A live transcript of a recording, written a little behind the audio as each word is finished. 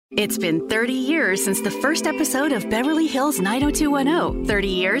It's been 30 years since the first episode of Beverly Hills 90210. 30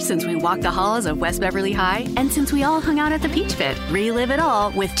 years since we walked the halls of West Beverly High, and since we all hung out at the Peach Pit. Relive it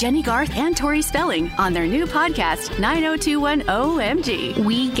all with Jenny Garth and Tori Spelling on their new podcast, 90210 OMG.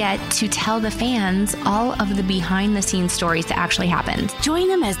 We get to tell the fans all of the behind-the-scenes stories that actually happened. Join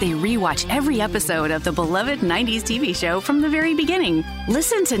them as they rewatch every episode of the beloved 90s TV show from the very beginning.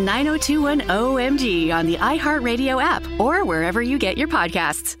 Listen to 90210 OMG on the iHeartRadio app or wherever you get your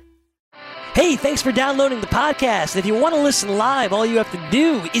podcasts. Hey, thanks for downloading the podcast. If you want to listen live, all you have to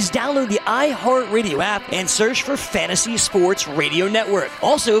do is download the iHeartRadio app and search for Fantasy Sports Radio Network.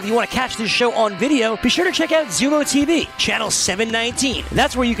 Also, if you want to catch this show on video, be sure to check out Zumo TV, channel 719.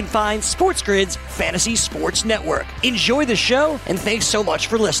 That's where you can find Sports Grid's Fantasy Sports Network. Enjoy the show, and thanks so much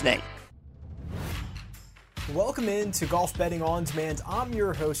for listening. Welcome into Golf Betting On Demand. I'm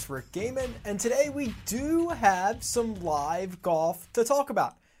your host, Rick Gaiman, and today we do have some live golf to talk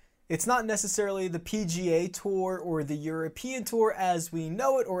about. It's not necessarily the PGA Tour or the European Tour as we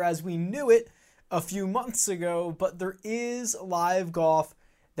know it or as we knew it a few months ago, but there is live golf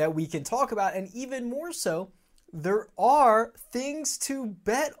that we can talk about, and even more so, there are things to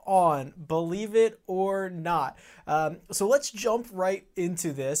bet on, believe it or not. So let's jump right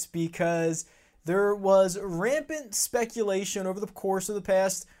into this because there was rampant speculation over the course of the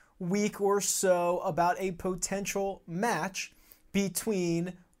past week or so about a potential match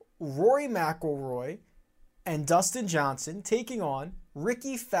between Rory McIlroy and Dustin Johnson taking on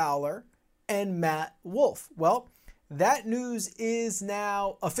Rickie Fowler and Matt Wolff. Well, that news is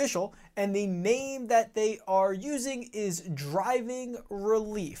now official, and the name that they are using is Driving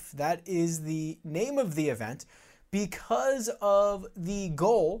Relief. That is the name of the event because of the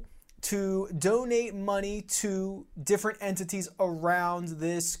goal to donate money to different entities around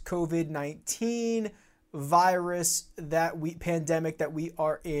this COVID-19 virus pandemic that we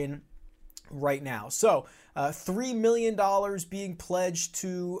are in right now. So $3 million being pledged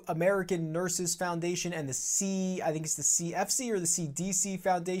to American Nurses Foundation and I think it's the CFC or the CDC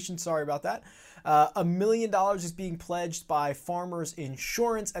Foundation. Sorry about that. $1 million is being pledged by Farmers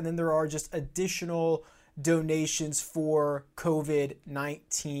Insurance. And then there are just additional donations for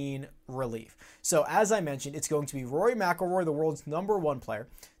COVID-19 relief. So as I mentioned, it's going to be Rory McIlroy, the world's #1 player,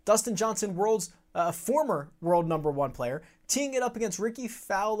 Dustin Johnson, former world #1 player, teeing it up against Rickie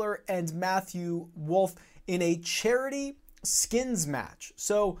Fowler and Matthew Wolff in a charity skins match.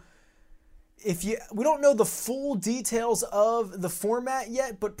 So we don't know the full details of the format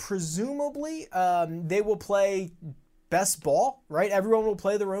yet, but presumably they will play best ball, right? Everyone will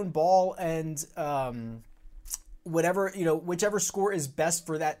play their own ball, and whichever score is best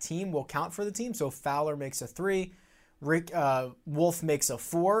for that team will count for the team. So Fowler makes a 3, Wolff makes a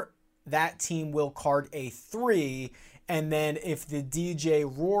 4. That team will card a 3, and then if the DJ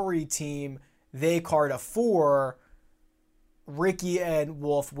Rory team, they card a 4, Rickie and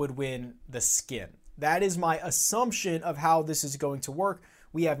Wolff would win the skin. That is my assumption of how this is going to work.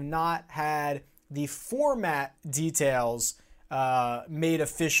 We have not had the format details made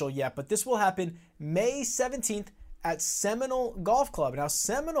official yet, but this will happen May 17th at Seminole Golf Club. Now,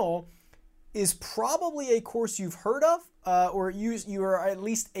 Seminole is probably a course you've heard of, or you are at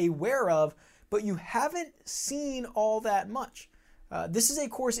least aware of, but you haven't seen all that much. This is a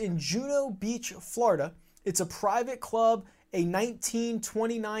course in Juno Beach, Florida. It's a private club, a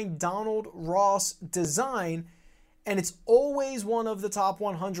 1929 Donald Ross design, and it's always one of the top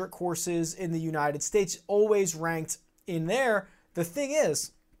 100 courses in the United States, always ranked in there. The thing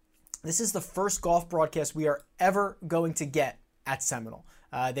is, this is the first golf broadcast we are ever going to get at Seminole.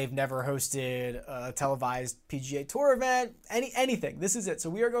 They've never hosted a televised PGA Tour event, anything. This is it. So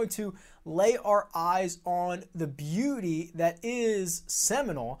we are going to lay our eyes on the beauty that is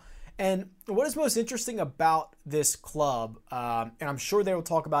Seminole. And what is most interesting about this club, and I'm sure they will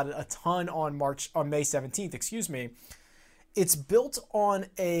talk about it a ton on May 17th, it's built on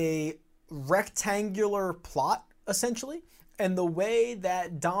a rectangular plot, essentially. And the way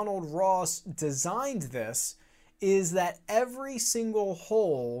that Donald Ross designed this is that every single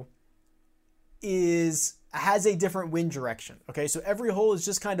hole has a different wind direction. Okay, so every hole is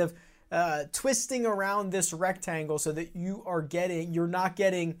just kind of twisting around this rectangle so that you're not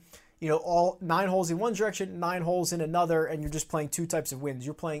getting, all 9 holes in one direction, 9 holes in another, and you're just playing 2 types of winds.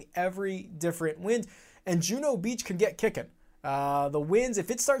 You're playing every different wind, and Juno Beach can get kicking. The winds, if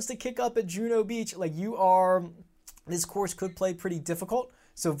it starts to kick up at Juno Beach, this course could play pretty difficult.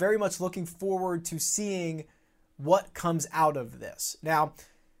 So very much looking forward to seeing what comes out of this. Now,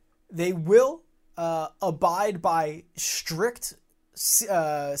 they will abide by strict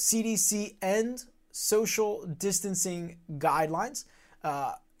CDC and social distancing guidelines.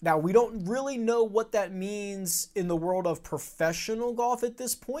 Now, we don't really know what that means in the world of professional golf at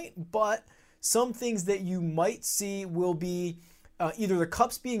this point, but some things that you might see will be either the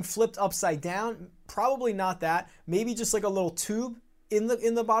cups being flipped upside down, probably not that, maybe just like a little tube in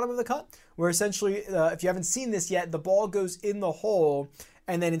the bottom of the cup, where essentially, if you haven't seen this yet, the ball goes in the hole,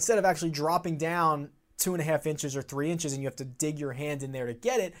 and then instead of actually dropping down 2.5 inches or 3 inches and you have to dig your hand in there to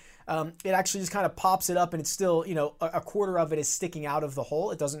get it, it actually just kind of pops it up, and it's still, a quarter of it is sticking out of the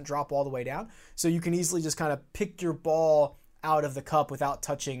hole. It doesn't drop all the way down. So you can easily just kind of pick your ball out of the cup without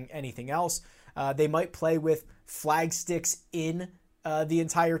touching anything else. They might play with flag sticks in the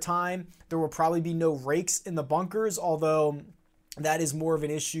entire time. There will probably be no rakes in the bunkers, although that is more of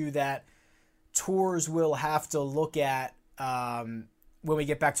an issue that tours will have to look at when we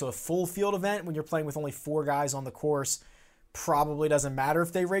get back to a full field event. When you're playing with only 4 guys on the course, probably doesn't matter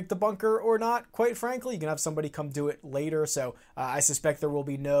if they rake the bunker or not, quite frankly. You can have somebody come do it later. So I suspect there will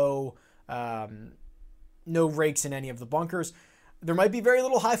be no rakes in any of the bunkers. There might be very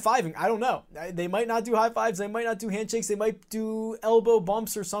little high-fiving. I don't know. They might not do high-fives. They might not do handshakes. They might do elbow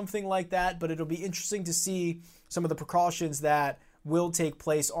bumps or something like that. But it'll be interesting to see some of the precautions that will take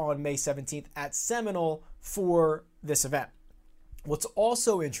place on May 17th at Seminole for this event. What's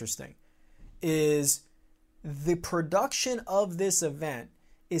also interesting is the production of this event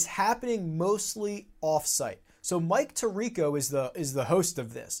is happening mostly off-site. So Mike Tirico is the host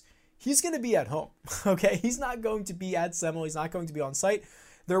of this. He's going to be at home, okay? He's not going to be at Seminole. He's not going to be on site.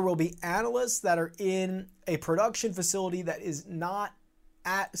 There will be analysts that are in a production facility that is not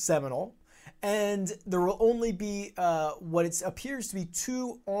at Seminole, and there will only be what it appears to be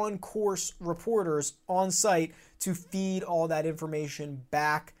 2 on-course reporters on site to feed all that information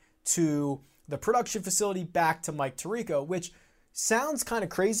back to the production facility, back to Mike Tirico, which sounds kind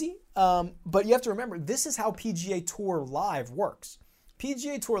of crazy, but you have to remember, this is how PGA Tour Live works.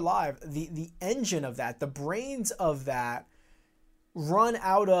 PGA Tour Live, the engine of that, the brains of that, run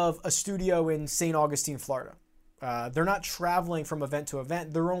out of a studio in St. Augustine, Florida. They're not traveling from event to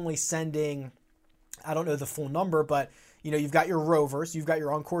event. They're only sending, I don't know the full number, but you've got your rovers, you've got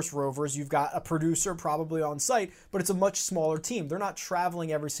your on-course rovers, you've got a producer probably on site, but it's a much smaller team. They're not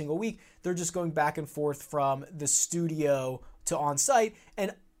traveling every single week. They're just going back and forth from the studio to on site.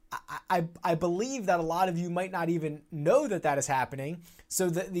 And I believe that a lot of you might not even know that is happening, so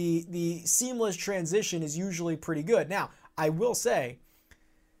that the seamless transition is usually pretty good. Now, I will say,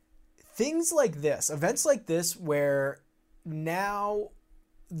 things like this, events like this, where now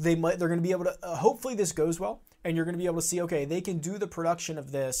they're going to be able to, hopefully this goes well, and you're going to be able to see, okay, they can do the production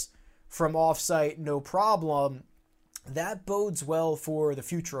of this from offsite, no problem. That bodes well for the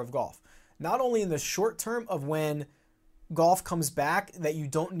future of golf. Not only in the short term of when golf comes back, that you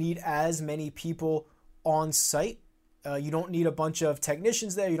don't need as many people on site. You don't need a bunch of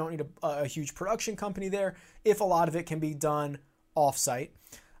technicians there. You don't need a huge production company there if a lot of it can be done off-site.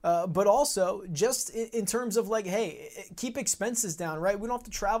 But also just in terms of like, hey, keep expenses down, right? We don't have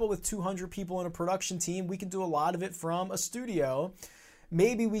to travel with 200 people in a production team. We can do a lot of it from a studio.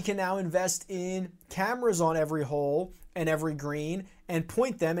 Maybe we can now invest in cameras on every hole and every green and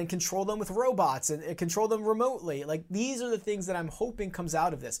point them and control them with robots and control them remotely. Like, these are the things that I'm hoping comes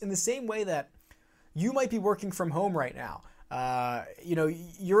out of this. In the same way that you might be working from home right now.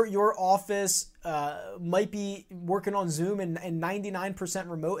 Your office might be working on Zoom and 99%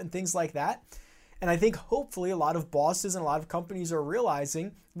 remote and things like that. And I think hopefully a lot of bosses and a lot of companies are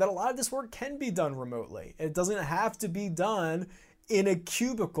realizing that a lot of this work can be done remotely. It doesn't have to be done in a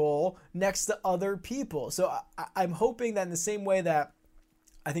cubicle next to other people. So I'm hoping that in the same way that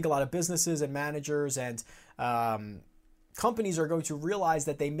I think a lot of businesses and managers and companies are going to realize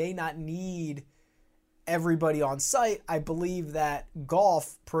that they may not need everybody on site, I believe that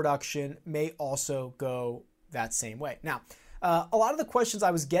golf production may also go that same way. Now, a lot of the questions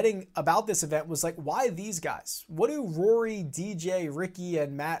I was getting about this event was like, why these guys? What do Rory, DJ, Ricky,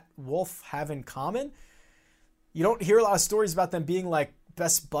 and Matt Wolff have in common? You don't hear a lot of stories about them being like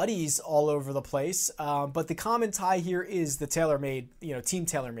best buddies all over the place, but the common tie here is the TaylorMade, Team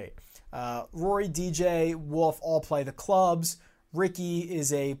TaylorMade. Rory, DJ, Wolff all play the clubs. Ricky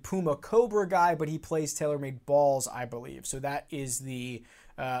is a Puma Cobra guy, but he plays TaylorMade balls, I believe. So that is the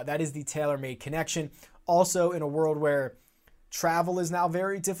TaylorMade connection. Also, in a world where travel is now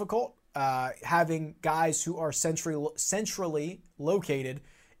very difficult, having guys who are centrally located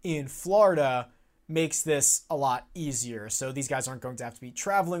in Florida makes this a lot easier. So these guys aren't going to have to be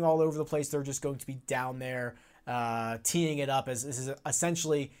traveling all over the place. They're just going to be down there teeing it up as this is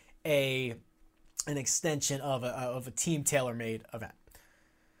essentially an extension of a Team TaylorMade event.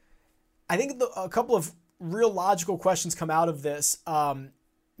 I think a couple of real logical questions come out of this.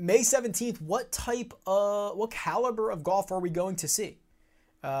 May 17th, what caliber of golf are we going to see?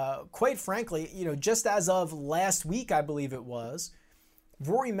 Quite frankly, just as of last week, I believe it was,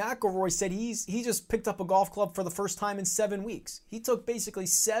 Rory McIlroy said he just picked up a golf club for the first time in 7 weeks. He took basically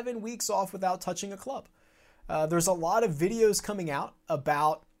 7 weeks off without touching a club. There's a lot of videos coming out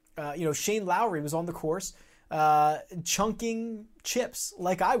about, Shane Lowry was on the course, chunking chips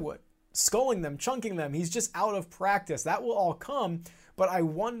like I would, sculling them, chunking them. He's just out of practice. That will all come, but I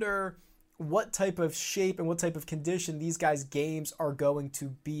wonder what type of shape and what type of condition these guys' games are going to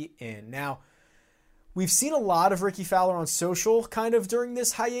be in. Now, we've seen a lot of Rickie Fowler on social kind of during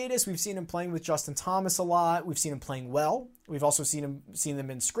this hiatus. We've seen him playing with Justin Thomas a lot. We've seen him playing well. We've also seen them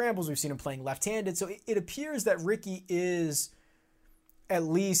in scrambles. We've seen him playing left-handed. So it appears that Rickie is at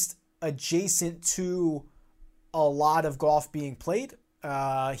least adjacent to a lot of golf being played.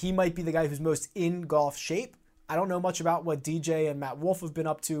 He might be the guy who's most in golf shape. I don't know much about what DJ and Matt Wolff have been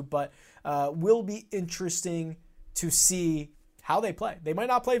up to, but will be interesting to see how they play. They might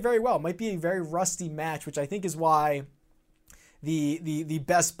not play very well. It might be a very rusty match, which I think is why the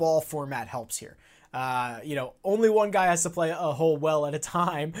best ball format helps here. Only one guy has to play a hole well at a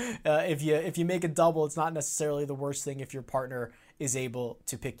time. If you make a double, it's not necessarily the worst thing if your partner is able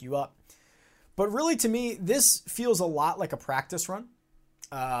to pick you up. But really, to me, this feels a lot like a practice run.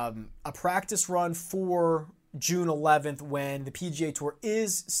 A practice run for June 11th when the PGA Tour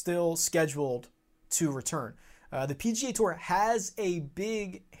is still scheduled to return. The PGA Tour has a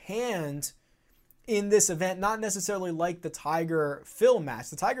big hand in this event, not necessarily like the Tiger Phil match.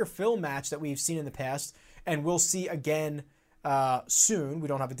 The Tiger Phil match that we've seen in the past and we'll see again soon. We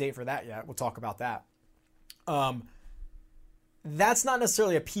don't have a date for that yet. We'll talk about that. That's not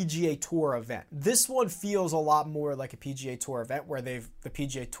necessarily a PGA Tour event. This one feels a lot more like a PGA Tour event where the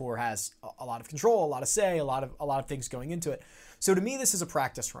PGA Tour has a lot of control, a lot of say, a lot of things going into it. So to me, this is a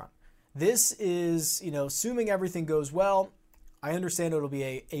practice run. This is, assuming everything goes well, I understand it'll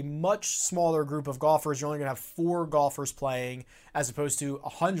be a much smaller group of golfers. You're only going to have 4 golfers playing as opposed to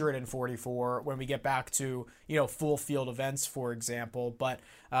 144 when we get back to, full field events, for example. But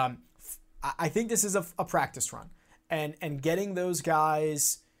I think this is a practice run. And getting those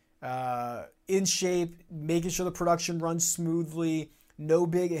guys in shape, making sure the production runs smoothly, no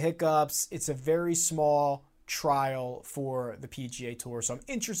big hiccups. It's a very small trial for the PGA Tour. So I'm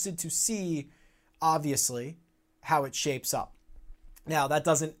interested to see, obviously, how it shapes up. Now, that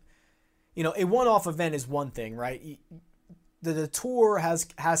doesn't, a one-off event is one thing, right? The tour has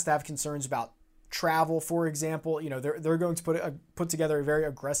to have concerns about travel, for example. They're going to put together a very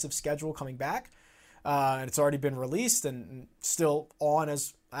aggressive schedule coming back. And it's already been released and still on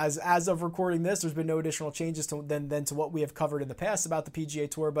as of recording this. There's been no additional changes than to what we have covered in the past about the PGA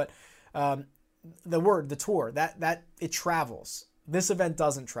Tour. But the tour, that it travels. This event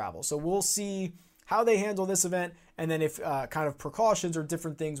doesn't travel. So we'll see how they handle this event, and then if kind of precautions or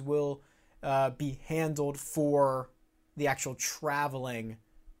different things will be handled for the actual traveling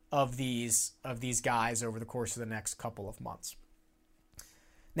of these guys over the course of the next couple of months.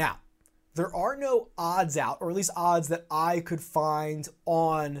 Now, there are no odds out, or at least odds that I could find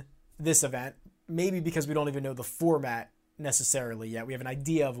on this event, maybe because we don't even know the format necessarily yet. We have an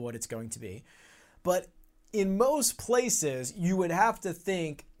idea of what it's going to be. But in most places, you would have to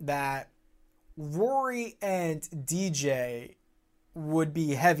think that Rory and DJ would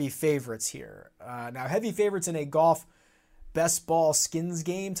be heavy favorites here. Now, heavy favorites in a golf best ball skins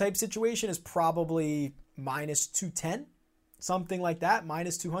game type situation is probably minus 210. Something like that,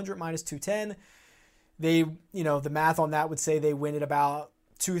 minus 200, minus 210. They, the math on that would say they win it about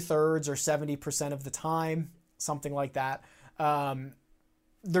 2/3 or 70% of the time, something like that.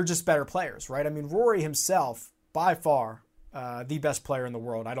 They're just better players, right? I mean, Rory himself, by far, the best player in the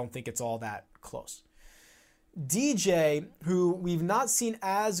world. I don't think it's all that close. DJ, who we've not seen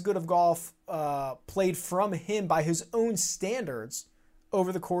as good of golf played from him by his own standards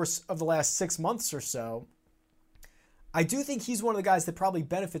over the course of the last 6 months or so, I do think he's one of the guys that probably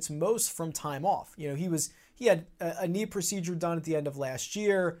benefits most from time off. He had a knee procedure done at the end of last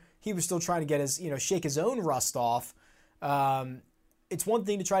year. He was still trying to get shake his own rust off. It's one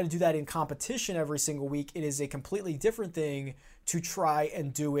thing to try to do that in competition every single week. It is a completely different thing to try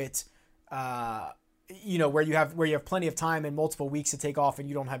and do it, where you have plenty of time and multiple weeks to take off, and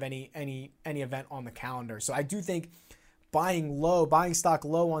you don't have any event on the calendar. So I do think buying stock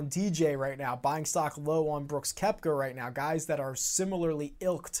low on DJ right now, buying stock low on Brooks Koepka right now, guys that are similarly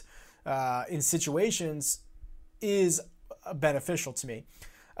ilked in situations, is beneficial to me.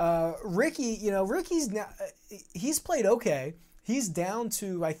 Rickie, he's played okay. He's down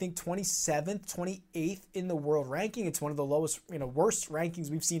to, I think, 27th, 28th in the world ranking. It's one of the lowest, worst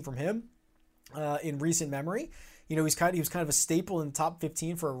rankings we've seen from him in recent memory. He was kind of a staple in the top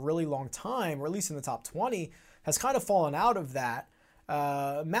 15 for a really long time, or at least in the top 20, has kind of fallen out of that.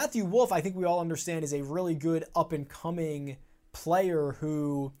 Matthew Wolff, I think we all understand, is a really good up-and-coming player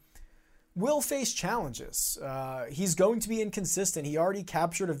who will face challenges. He's going to be inconsistent. He already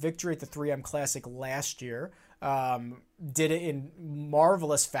captured a victory at the 3M Classic last year. Did it in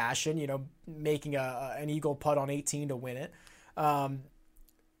marvelous fashion, making an eagle putt on 18 to win it.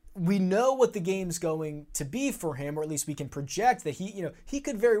 We know what the game's going to be for him, or at least we can project that he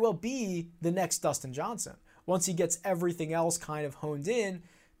could very well be the next Dustin Johnson once he gets everything else kind of honed in,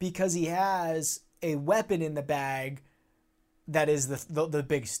 because he has a weapon in the bag that is the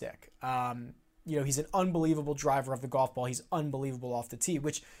big stick. He's an unbelievable driver of the golf ball. He's unbelievable off the tee,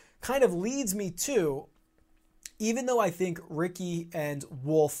 which kind of leads me to, even though I think Rickie and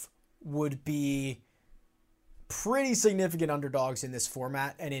Wolff would be pretty significant underdogs in this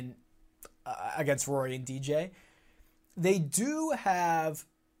format and in against Rory and DJ, they do have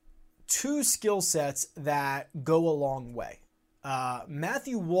two skill sets that go a long way.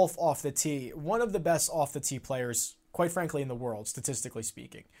 Matthew Wolff off the tee, one of the best off the tee players, quite frankly, in the world, statistically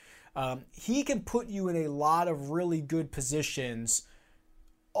speaking. He can put you in a lot of really good positions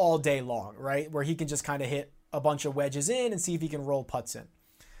all day long, right? Where he can just kind of hit a bunch of wedges in and see if he can roll putts in.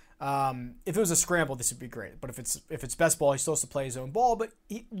 If it was a scramble, this would be great. But if it's best ball, he's supposed to play his own ball. But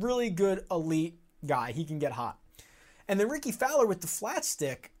really good, elite guy. He can get hot. And then Rickie Fowler with the flat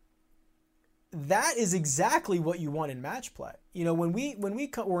stick, that is exactly what you want in match play. When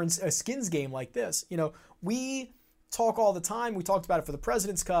we're in a skins game like this, we talk all the time. We talked about it for the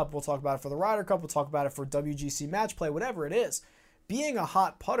President's Cup. We'll talk about it for the Ryder Cup. We'll talk about it for WGC match play, whatever it is. Being a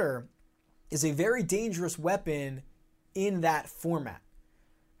hot putter is a very dangerous weapon in that format.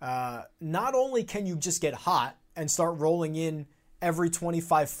 Not only can you just get hot and start rolling in every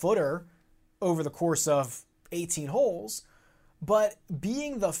 25-footer over the course of 18 holes, but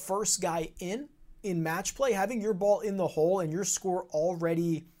being the first guy in match play, having your ball in the hole and your score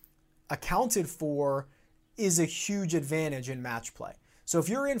already accounted for, is a huge advantage in match play. So if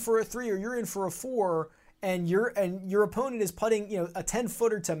you're in for a 3 or you're in for a 4 and your opponent is putting a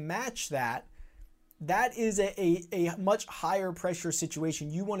 10-footer to match that, that is a much higher pressure situation.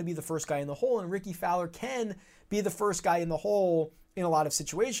 You want to be the first guy in the hole, and Rickie Fowler can be the first guy in the hole in a lot of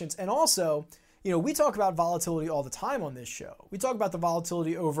situations. And also, we talk about volatility all the time on this show. We talk about the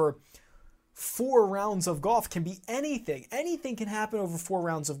volatility over 4 rounds of golf. Can be anything. Anything can happen over 4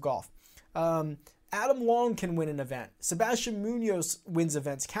 rounds of golf. Adam Long can win an event. Sebastian Munoz wins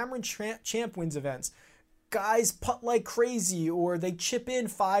events. Cameron Champ wins events. Guys putt like crazy, or they chip in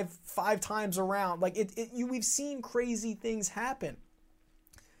five times around. We've seen crazy things happen.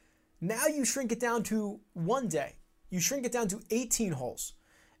 Now you shrink it down to one day. You shrink it down to 18 holes.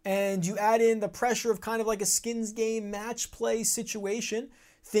 And you add in the pressure of kind of like a skins game match play situation.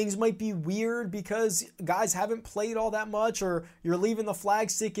 Things might be weird because guys haven't played all that much, or you're leaving the flag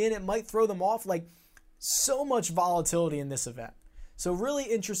stick in. It might throw them off. So much volatility in this event. So really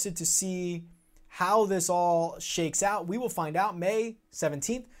interested to see how this all shakes out. We will find out May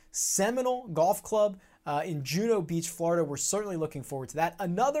 17th, Seminole Golf Club in Juno Beach, Florida. We're certainly looking forward to that.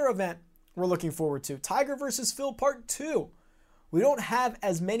 Another event we're looking forward to, Tiger versus Phil Part 2. We don't have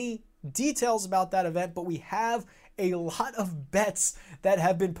as many details about that event, but we have a lot of bets that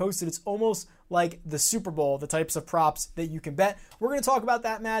have been posted. It's almost like the Super Bowl, the types of props that you can bet. We're going to talk about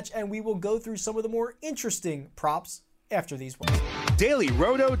that match, and we will go through some of the more interesting props after these words.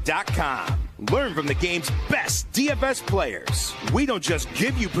 DailyRoto.com. Learn from the game's best DFS players. We don't just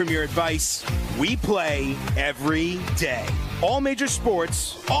give you premier advice, we play every day. All major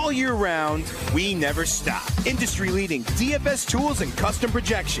sports, all year round, we never stop. Industry-leading DFS tools and custom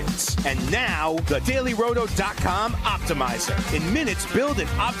projections. And now, the DailyRoto.com Optimizer. In minutes, build and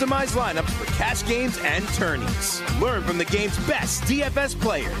optimize lineups for cash games and tourneys. Learn from the game's best DFS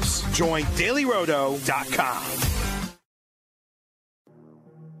players. Join DailyRoto.com.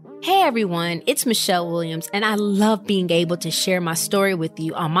 Hey everyone, it's Michelle Williams, and I love being able to share my story with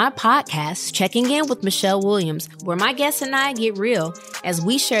you on my podcast, Checking In with Michelle Williams, where my guests and I get real as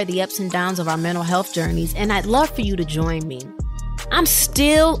we share the ups and downs of our mental health journeys, and I'd love for you to join me. I'm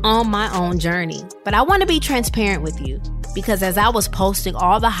still on my own journey, but I want to be transparent with you because as I was posting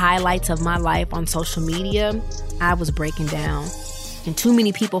all the highlights of my life on social media, I was breaking down. And too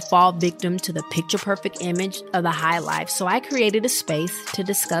many people fall victim to the picture-perfect image of the high life, so I created a space to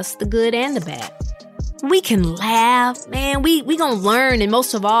discuss the good and the bad. We can laugh, man, we gonna learn, and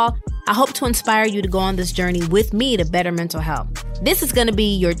most of all, I hope to inspire you to go on this journey with me to better mental health. This is going to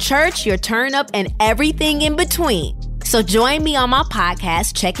be your church, your turn up, and everything in between. So join me on my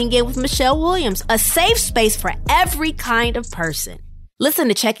podcast, Checking In with Michelle Williams, a safe space for every kind of person. Listen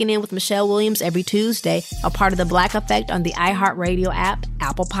to Checking In with Michelle Williams every Tuesday, a part of the Black Effect on the iHeartRadio app,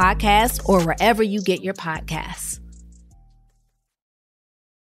 Apple Podcasts, or wherever you get your podcasts.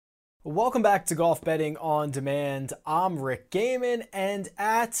 Welcome back to Golf Betting on Demand. I'm Rick Gehman, and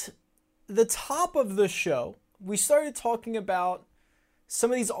at the top of the show, we started talking about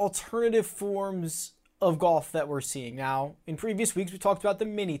some of these alternative forms of golf that we're seeing. Now, in previous weeks, we talked about the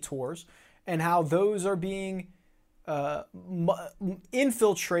mini tours and how those are being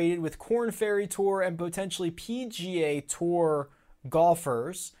infiltrated with Korn Ferry Tour and potentially PGA Tour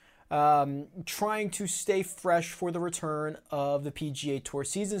golfers trying to stay fresh for the return of the PGA Tour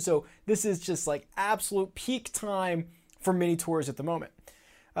season. So this is just like absolute peak time for mini tours at the moment.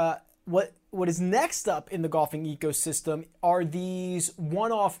 What is next up in the golfing ecosystem are these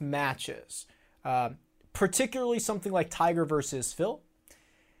one-off matches, particularly something like Tiger versus Phil,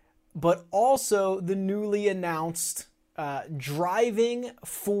 but also the newly announced Driving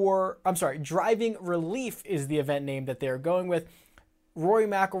Relief is the event name that they're going with. Rory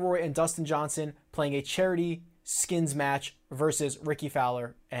McIlroy and Dustin Johnson playing a charity skins match versus Ricky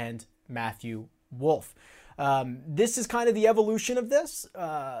Fowler and Matthew Wolff. This is kind of the evolution of this.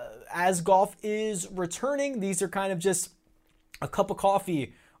 As golf is returning, these are kind of just a cup of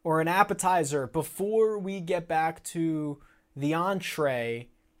coffee or an appetizer before we get back to the entree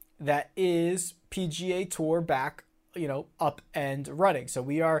that is PGA Tour back, up and running. So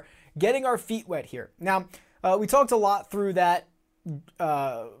we are getting our feet wet here. Now, we talked a lot through that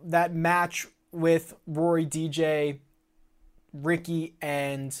match with Rory, DJ, Ricky,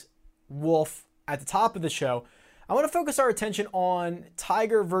 and Wolff at the top of the show. I want to focus our attention on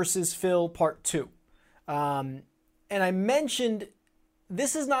Tiger versus Phil Part 2. And I mentioned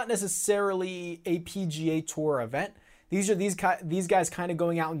this is not necessarily a PGA Tour event. These are these guys kind of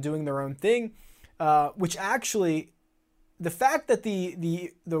going out and doing their own thing, which actually, the fact that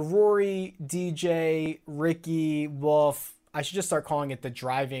the Rory, DJ, Ricky, Wolff, I should just start calling it the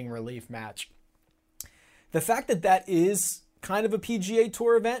Driving Relief match. The fact that that is kind of a PGA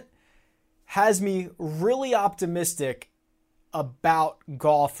Tour event has me really optimistic about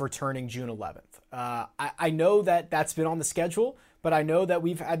golf returning June 11th. I know that that's been on the schedule, but I know that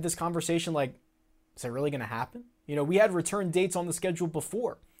we've had this conversation like, is it really going to happen? We had return dates on the schedule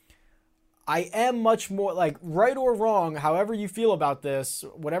before. I am much more like, right or wrong, however you feel about this,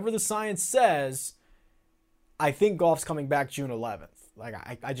 whatever the science says, I think golf's coming back June 11th. Like,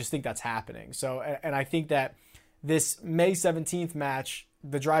 I just think that's happening. So, and I think that this May 17th match,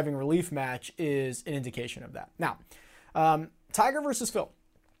 the Driving Relief match, is an indication of that. Now, Tiger versus Phil.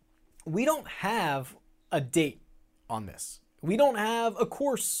 We don't have a date on this. We don't have a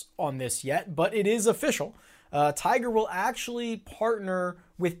course on this yet, but it is official. Tiger will actually partner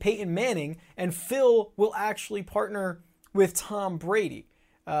with Peyton Manning, and Phil will actually partner with Tom Brady.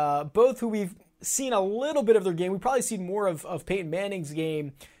 Both who we've seen a little bit of their game. We've probably seen more of Peyton Manning's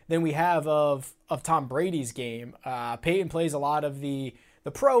game than we have of Tom Brady's game. Peyton plays a lot of the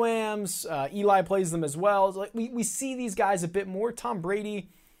Pro-Ams. Eli plays them as well. It's like we see these guys a bit more. Tom Brady,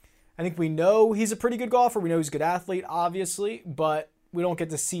 I think we know he's a pretty good golfer. We know he's a good athlete, obviously, but we don't get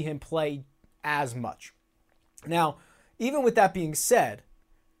to see him play as much. Now, even with that being said,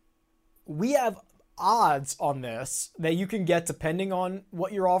 we have odds on this that you can get depending on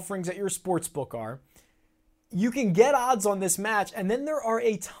what your offerings at your sports book are. You can get odds on this match, and then there are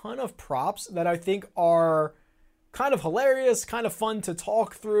a ton of props that I think are kind of hilarious, kind of fun to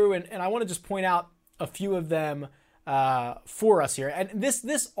talk through, and I want to just point out a few of them for us here. And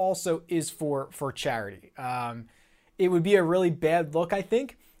this also is for charity. It would be a really bad look, I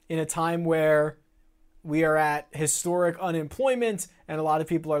think, in a time where we are at historic unemployment and a lot of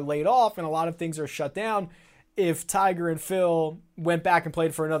people are laid off and a lot of things are shut down, if Tiger and Phil went back and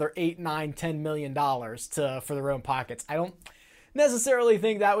played for another $8, $9, $10 million for their own pockets. I don't necessarily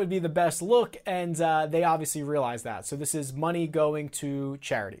think that would be the best look, and they obviously realize that. So this is money going to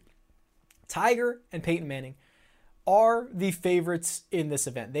charity. Tiger and Peyton Manning are the favorites in this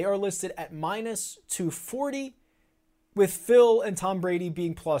event. They are listed at minus 240, with Phil and Tom Brady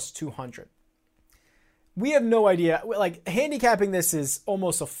being plus 200. We have no idea. Like, handicapping this is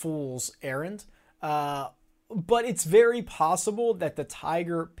almost a fool's errand. But it's very possible that the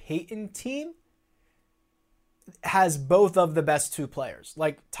Tiger-Peyton team has both of the best two players.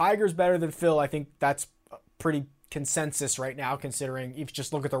 Like, Tiger's better than Phil. I think that's pretty consensus right now, considering if you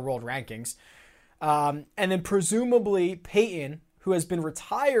just look at their world rankings. And then presumably Peyton, who has been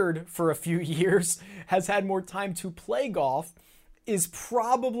retired for a few years, has had more time to play golf, is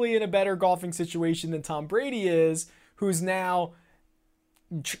probably in a better golfing situation than Tom Brady is, who's now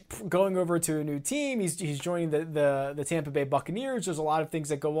going over to a new team. He's joining the Tampa Bay Buccaneers. There's a lot of things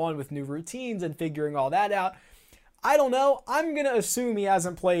that go on with new routines and figuring all that out. I don't know. I'm going to assume he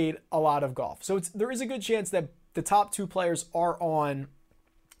hasn't played a lot of golf. So there is a good chance that the top two players are on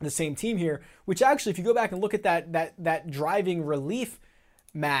the same team here, which actually, if you go back and look at that driving relief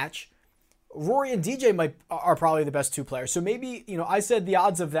match, Rory and DJ are probably the best two players. So maybe, I said the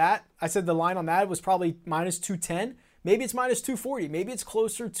odds of that, I said the line on that was probably minus 210. Maybe it's minus 240. Maybe it's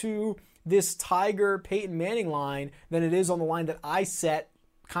closer to this Tiger Peyton Manning line than it is on the line that I set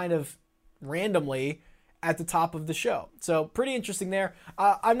kind of randomly at the top of the show. So pretty interesting there.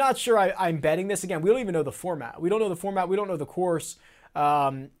 I'm not sure I'm betting this. Again, we don't even know the format. We don't know the format. We don't know the course.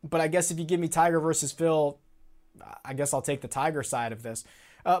 But I guess if you give me Tiger versus Phil, I guess I'll take the Tiger side of this.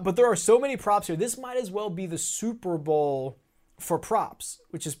 But there are so many props here. This might as well be the Super Bowl for props,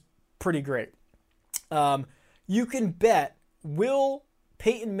 which is pretty great. You can bet, will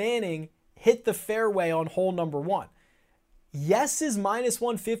Peyton Manning hit the fairway on hole number 1? Yes is minus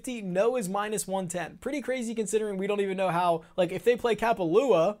 150. No is minus 110. Pretty crazy considering we don't even know how, if they play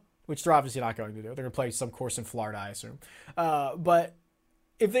Kapalua, which they're obviously not going to do. They're going to play some course in Florida, I assume. But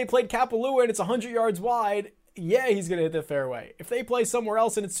if they played Kapalua and it's 100 yards wide, yeah, he's going to hit the fairway. If they play somewhere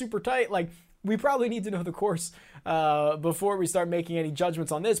else and it's super tight, we probably need to know the course before we start making any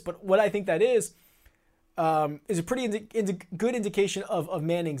judgments on this. But what I think that is a pretty good indication of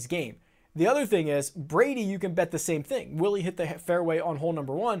Manning's game. The other thing is, Brady, you can bet the same thing. Will he hit the fairway on hole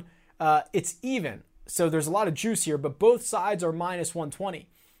number 1? It's even. So there's a lot of juice here, but both sides are minus 120.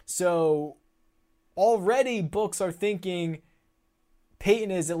 So already books are thinking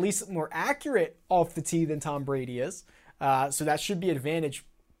Peyton is at least more accurate off the tee than Tom Brady is. So that should be advantage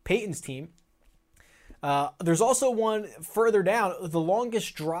Peyton's team. There's also one further down, the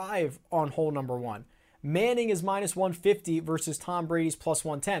longest drive on hole number 1. Manning is minus 150 versus Tom Brady's plus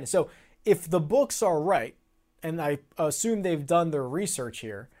 110. So if the books are right, and I assume they've done their research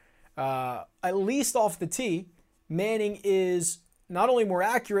here, at least off the tee, Manning is not only more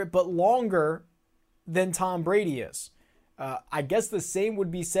accurate, but longer than Tom Brady is. I guess the same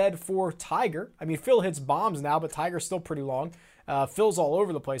would be said for Tiger. I mean, Phil hits bombs now, but Tiger's still pretty long. Phil's all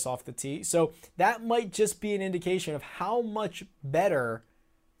over the place off the tee. So that might just be an indication of how much better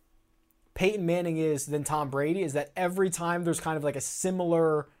Peyton Manning is than Tom Brady, is that every time there's kind of a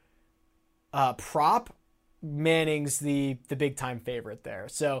similar prop, Manning's the big time favorite there.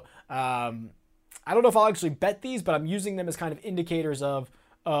 So I don't know if I'll actually bet these, but I'm using them as kind of indicators of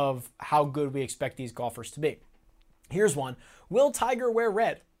how good we expect these golfers to be. Here's one. Will Tiger wear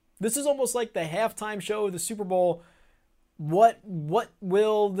red? This is almost like the halftime show of the Super Bowl. What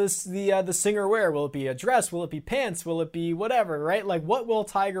will the singer wear? Will it be a dress? Will it be pants? Will it be whatever, right? What will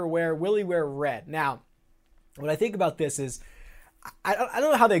Tiger wear? Will he wear red? Now, what I think about this is, I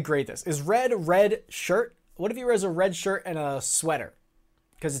don't know how they grade this. Is red a red shirt? What if he wears a red shirt and a sweater?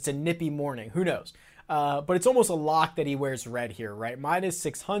 Because it's a nippy morning. Who knows? But it's almost a lock that he wears red here, right? Minus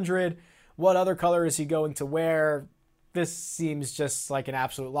 600. What other color is he going to wear? This seems just like an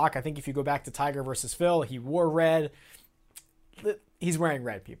absolute lock. I think if you go back to Tiger versus Phil, he wore red. He's wearing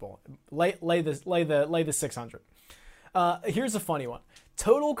red, people. Lay the 600. Here's a funny one.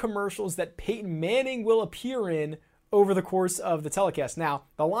 Total commercials that Peyton Manning will appear in over the course of the telecast. Now,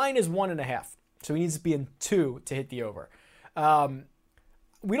 the line is 1.5, so he needs to be in 2 to hit the over.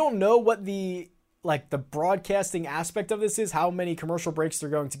 We don't know what the broadcasting aspect of this is, how many commercial breaks they're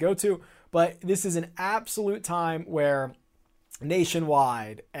going to go to, but this is an absolute time where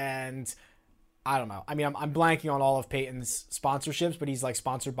Nationwide and I don't know. I mean, I'm blanking on all of Peyton's sponsorships, but he's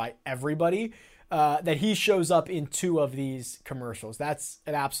sponsored by everybody. That he shows up in 2 of these commercials. That's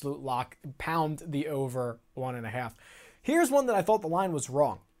an absolute lock. Pound the over 1.5. Here's one that I thought the line was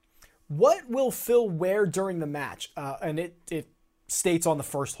wrong. What will Phil wear during the match? And it states on the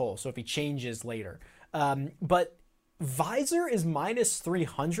first hole, so if he changes later. But visor is minus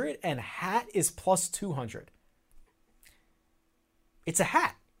 300 and hat is plus 200. It's a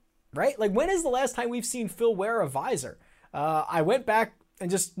hat. Right? When is the last time we've seen Phil wear a visor? I went back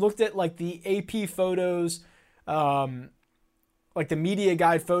and just looked at the AP photos, the media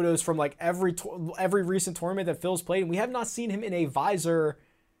guide photos from every recent tournament that Phil's played, and we have not seen him in a visor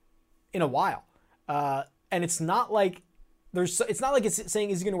in a while. And it's not like it's saying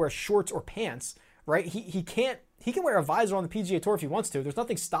he's going to wear shorts or pants, right? He can wear a visor on the PGA Tour if he wants to. There's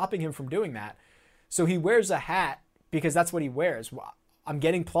nothing stopping him from doing that. So he wears a hat because that's what he wears. I'm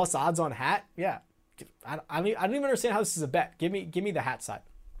getting plus odds on hat. Yeah, I don't even understand how this is a bet. Give me the hat side.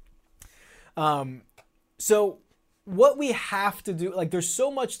 So what we have to do, like, there's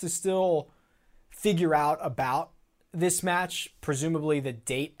so much to still figure out about this match. Presumably the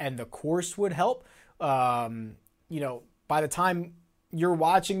date and the course would help. By the time you're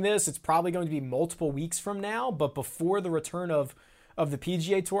watching this, it's probably going to be multiple weeks from now, but before the return of the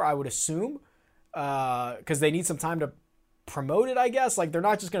PGA Tour, I would assume, because they need some time to promote it, I guess. Like, they're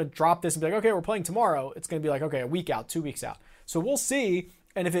not just going to drop this and be like, okay, we're playing tomorrow. It's going to be like, okay, a week out, 2 weeks out. So we'll see.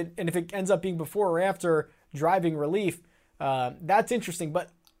 And if it ends up being before or after driving relief, that's interesting. But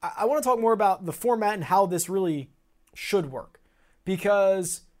I want to talk more about the format and how this really should work,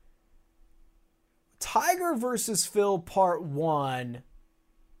 because Tiger versus Phil Part 1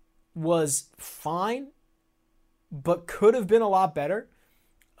 was fine, but could have been a lot better.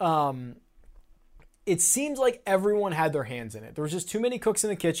 It seemed like everyone had their hands in it. There was just too many cooks in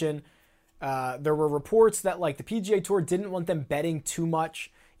the kitchen. There were reports that, like, the PGA Tour didn't want them betting too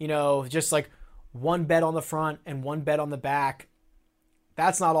much, just like one bet on the front and one bet on the back.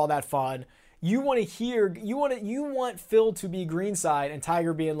 That's not all that fun. You want Phil to be greenside and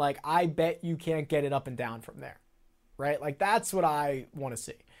Tiger being like, I bet you can't get it up and down from there, right? Like, that's what I want to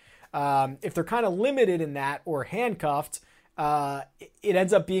see. If they're kind of limited in that or handcuffed, it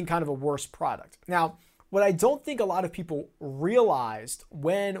ends up being kind of a worse product. Now, what I don't think a lot of people realized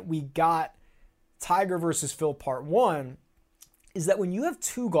when we got Tiger versus Phil Part 1 is that when you have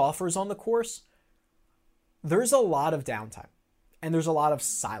two golfers on the course, there's a lot of downtime and there's a lot of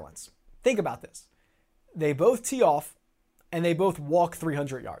silence. Think about this. They both tee off and they both walk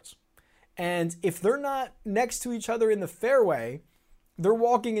 300 yards. And if they're not next to each other in the fairway, they're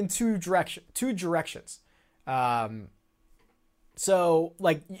walking in two directions. So,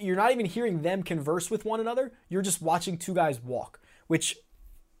 like, you're not even hearing them converse with one another. You're just watching two guys walk, which,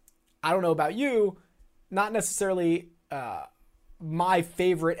 I don't know about you, not necessarily my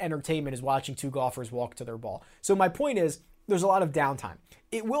favorite entertainment is watching two golfers walk to their ball. So my point is, there's a lot of downtime.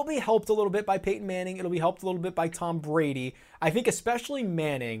 It will be helped a little bit by Peyton Manning. It'll be helped a little bit by Tom Brady. I think especially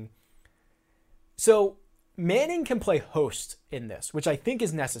Manning. So Manning can play host in this, which I think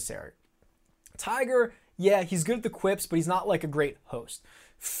is necessary. Tiger, yeah, he's good at the quips, but he's not like a great host.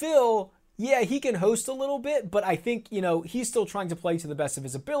 Phil, yeah, he can host a little bit, but I think, he's still trying to play to the best of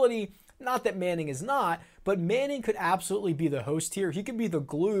his ability. Not that Manning is not, but Manning could absolutely be the host here. He could be the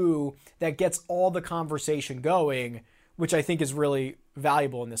glue that gets all the conversation going, which I think is really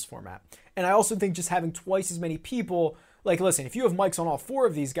valuable in this format. And I also think just having twice as many people, like, listen, if you have mics on all four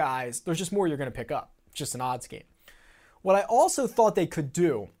of these guys, there's just more you're going to pick up. It's just an odds game. What I also thought they could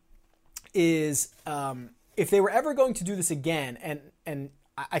do is, if they were ever going to do this again, and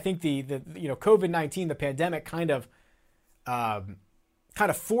I think the COVID-19, the pandemic kind of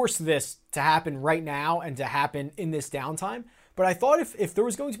forced this to happen right now and to happen in this downtime. But I thought if there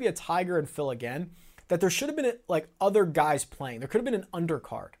was going to be a Tiger and Phil again, that there should have been like other guys playing. There could have been an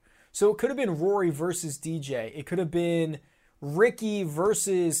undercard. So it could have been Rory versus DJ. It could have been Ricky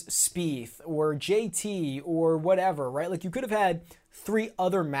versus Spieth or JT or whatever, right? Like, you could have had 3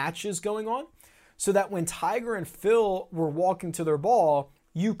 other matches going on so that when Tiger and Phil were walking to their ball,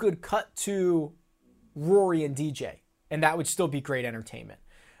 you could cut to Rory and DJ, and that would still be great entertainment.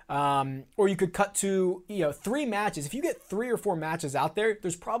 Or you could cut to, 3 matches. If you get 3 or 4 matches out there,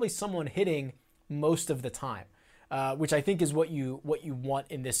 there's probably someone hitting most of the time, which I think is what you want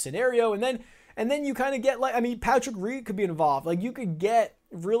in this scenario. And then you kind of get, like, Patrick Reed could be involved. Like, you could get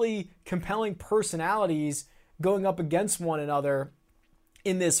really compelling personalities going up against one another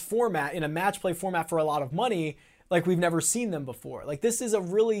in this format, in a match play format for a lot of money, like we've never seen them before. Like, this is a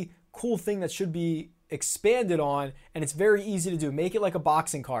really cool thing that should be expanded on, and it's very easy to do. Make it like a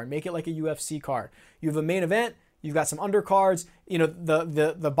boxing card, make it like a UFC card. You have a main event, you've got some undercards.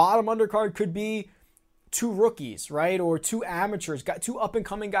 The bottom undercard could be 2 rookies, right? Or 2 amateurs, got 2 up and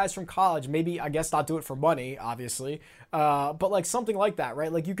coming guys from college. Maybe, I guess, not do it for money, obviously, but like something like that,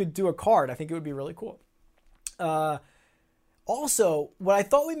 right? Like, you could do a card. I think it would be really cool. Also, what I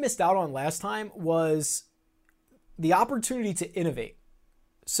thought we missed out on last time was the opportunity to innovate.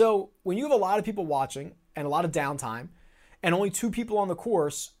 So when you have a lot of people watching and a lot of downtime and only 2 people on the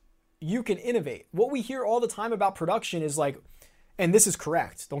course, you can innovate. What we hear all the time about production is like, and this is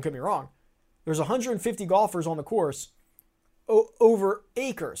correct, don't get me wrong, there's 150 golfers on the course over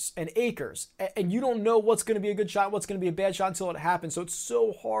acres and acres, and you don't know what's going to be a good shot, what's going to be a bad shot until it happens. So it's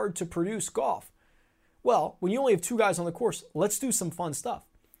so hard to produce golf. Well, when you only have 2 guys on the course, let's do some fun stuff.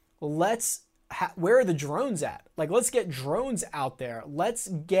 Where are the drones at? Like, let's get drones out there. Let's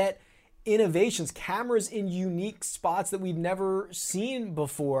get innovations, cameras in unique spots that we've never seen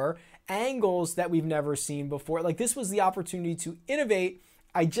before, angles that we've never seen before. Like, this was the opportunity to innovate.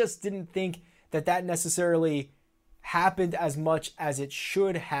 I just didn't think that necessarily happened as much as it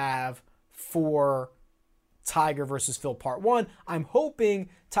should have for Tiger versus Phil Part 1. I'm hoping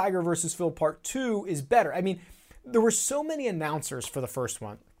Tiger versus Phil Part 2 is better. I mean, there were so many announcers for the first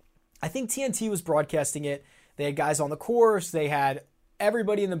one. I think TNT was broadcasting it. They had guys on the course. They had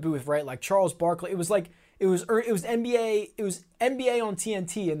everybody in the booth, right? Like Charles Barkley. It was NBA on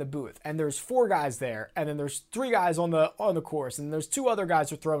TNT in the booth, and there's 4 guys there, and then there's 3 guys on the course, and there's 2 other guys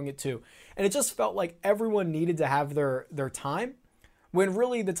who are throwing it too. And it just felt like everyone needed to have their time, when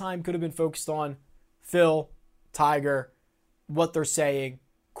really the time could have been focused on Phil, Tiger, what they're saying,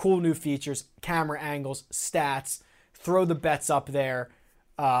 cool new features, camera angles, stats, throw the bets up there,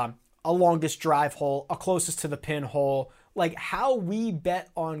 a longest drive hole, a closest to the pin hole, like how we bet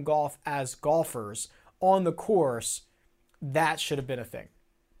on golf as golfers on the course. That should have been a thing.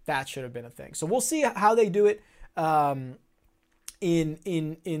 So we'll see how they do it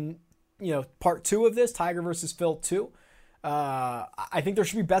in part 2 of this, Tiger versus Phil 2. I think there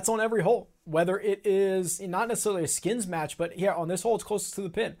should be bets on every hole, whether it is not necessarily a skins match, but here on this hole, it's closest to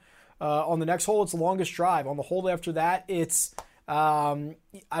the pin. On the next hole, it's the longest drive. On the hole after that, it's,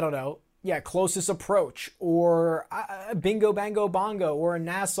 closest approach, or bingo, bango, bongo, or a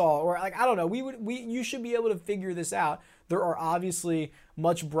Nassau, or you should be able to figure this out. There are obviously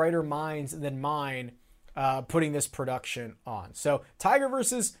much brighter minds than mine putting this production on. So Tiger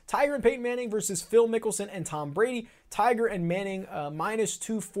and Peyton Manning versus Phil Mickelson and Tom Brady. Tiger and Manning minus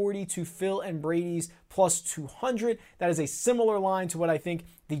 240 to Phil and Brady's plus 200. That is a similar line to what I think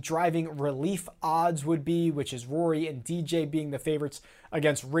the driving relief odds would be, which is Rory and DJ being the favorites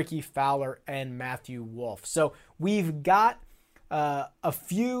against Ricky Fowler and Matthew Wolff. So we've got a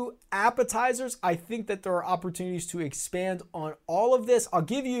few appetizers. I think that there are opportunities to expand on all of this. I'll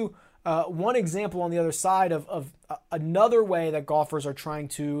give you one example on the other side of another way that golfers are trying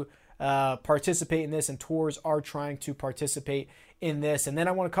to participate in this, and tours are trying to participate in this. And then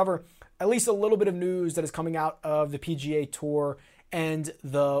I want to cover at least a little bit of news that is coming out of the PGA Tour and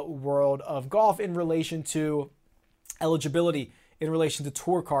the world of golf in relation to eligibility, in relation to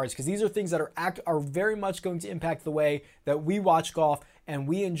tour cards, because these are things that are very much going to impact the way that we watch golf and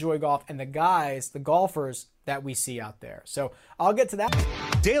we enjoy golf, and the golfers that we see out there. So I'll get to that.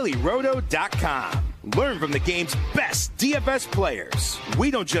 DailyRoto.com. Learn from the game's best DFS players.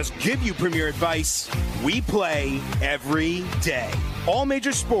 We don't just give you premier advice, we play every day. All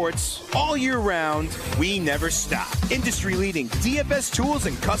major sports, all year round, we never stop. Industry-leading DFS tools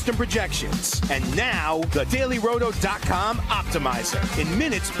and custom projections. And now, the DailyRoto.com Optimizer. In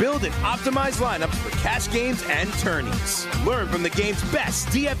minutes, build and optimize lineups for cash games and tourneys. Learn from the game's best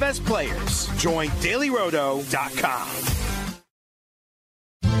DFS players. Join DailyRoto.com.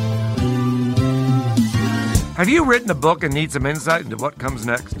 Have you written a book and need some insight into what comes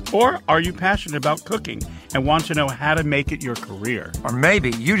next? Or are you passionate about cooking and want to know how to make it your career? Or maybe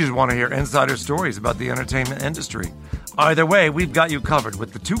you just want to hear insider stories about the entertainment industry. Either way, we've got you covered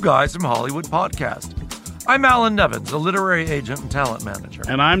with the Two Guys from Hollywood podcast. I'm Alan Nevins, a literary agent and talent manager.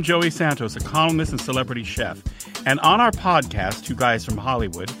 And I'm Joey Santos, a columnist and celebrity chef. And on our podcast, Two Guys from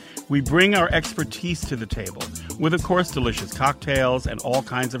Hollywood, we bring our expertise to the table with, of course, delicious cocktails and all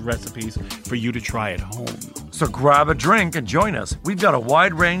kinds of recipes for you to try at home. So grab a drink and join us. We've got a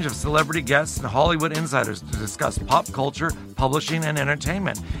wide range of celebrity guests and Hollywood insiders to discuss pop culture, publishing, and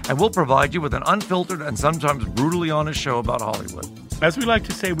entertainment. And we'll provide you with an unfiltered and sometimes brutally honest show about Hollywood. As we like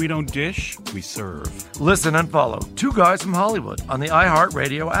to say, we don't dish, we serve. Listen and follow Two Guys from Hollywood on the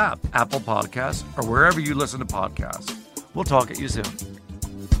iHeartRadio app, Apple Podcasts, or wherever you listen to podcasts. We'll talk at you soon.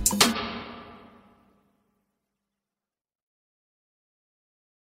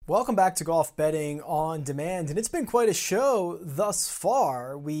 Welcome back to Golf Betting on Demand, and it's been quite a show thus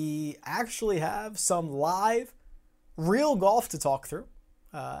far. We actually have some live, real golf to talk through.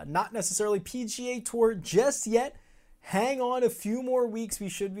 Not necessarily PGA Tour just yet. Hang on a few more weeks. We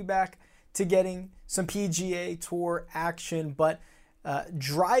should be back to getting some PGA Tour action, but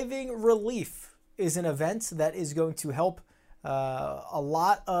Driving Relief is an event that is going to help a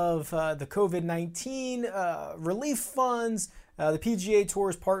lot of the COVID-19 relief funds. The PGA Tour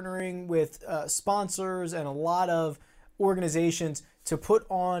is partnering with sponsors and a lot of organizations to put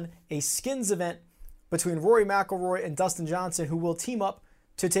on a skins event between Rory McIlroy and Dustin Johnson, who will team up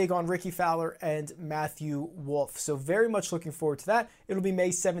to take on Ricky Fowler and Matthew Wolff. So very much looking forward to that. It'll be May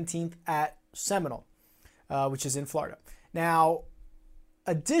 17th at Seminole, which is in Florida. Now,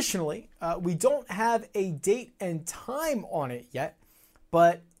 additionally, we don't have a date and time on it yet,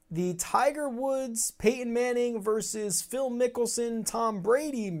 but the Tiger Woods, Peyton Manning versus Phil Mickelson, Tom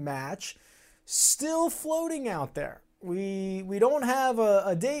Brady match still floating out there. We don't have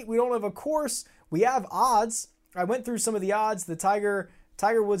a date. We don't have a course. We have odds. I went through some of the odds. The Tiger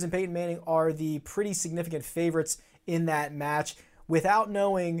Woods and Peyton Manning are the pretty significant favorites in that match without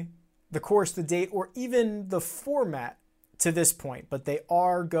knowing the course, the date, or even the format to this point. But they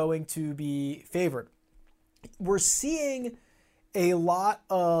are going to be favored. We're seeing a lot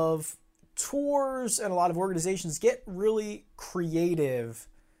of tours and a lot of organizations get really creative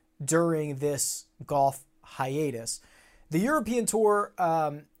during this golf hiatus. The European Tour,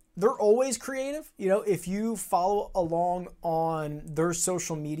 they're always creative. You know, if you follow along on their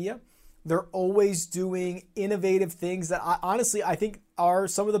social media, they're always doing innovative things that I think are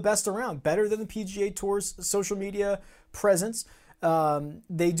some of the best around, better than the PGA Tour's social media presence.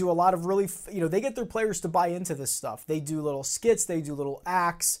 They do a lot of really, they get their players to buy into this stuff. They do little skits, they do little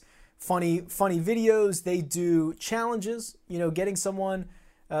acts, funny videos. They do challenges, getting someone,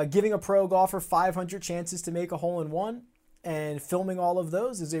 giving a pro golfer 500 chances to make a hole-in-one, and filming all of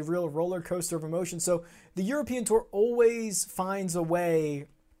those is a real roller coaster of emotion. So the European Tour always finds a way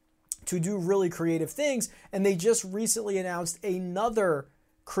to do really creative things, and they just recently announced another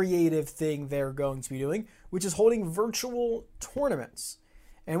creative thing they're going to be doing, which is holding virtual tournaments.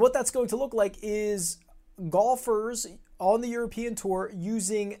 And what that's going to look like is golfers on the European Tour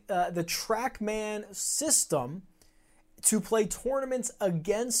using the TrackMan system to play tournaments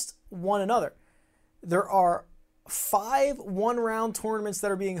against one another. There are 5 one-round tournaments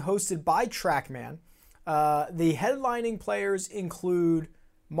that are being hosted by TrackMan. The headlining players include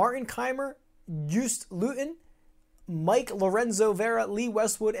Martin Keimer, Joost Luiten, Mike Lorenzo Vera, Lee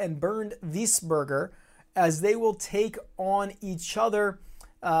Westwood, and Bernd Wiesberger, as they will take on each other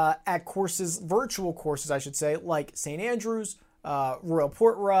at courses, virtual courses, I should say, like St. Andrews, Royal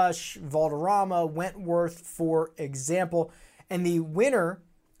Portrush, Valderrama, Wentworth, for example. And the winner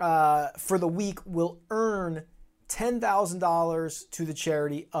for the week will earn $10,000 to the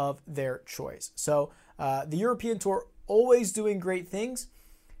charity of their choice. So the European Tour always doing great things.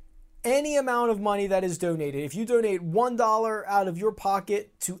 Any amount of money that is donated, if you donate $1 out of your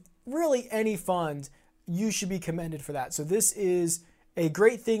pocket to really any fund, you should be commended for that. So this is a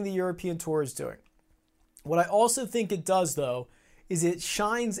great thing the European Tour is doing. What I also think it does, though, is it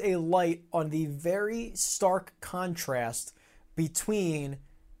shines a light on the very stark contrast between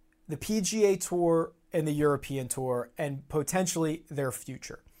the PGA Tour and the European Tour, and potentially their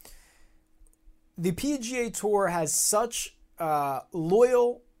future. The PGA Tour has such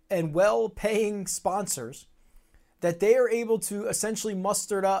loyal and well-paying sponsors that they are able to essentially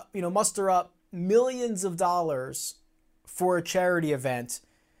muster up millions of dollars for a charity event,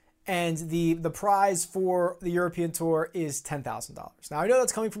 and the prize for the European Tour is $10,000. Now, I know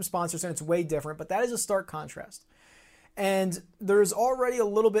that's coming from sponsors and it's way different, but that is a stark contrast. And there's already a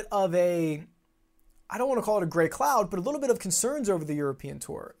little bit of I don't want to call it a gray cloud, but a little bit of concerns over the European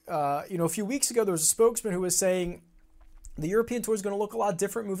Tour. A few weeks ago, there was a spokesman who was saying the European Tour is going to look a lot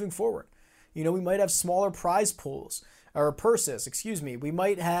different moving forward. We might have smaller prize pools, or purses, excuse me. We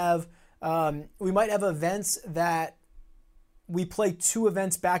might have events that we play 2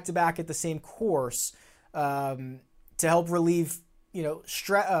 events back to back at the same course to help relieve,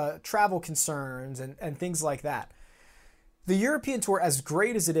 travel concerns and things like that. The European Tour, as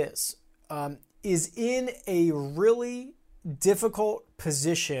great as it is in a really difficult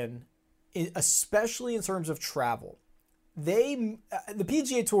position, especially in terms of travel. The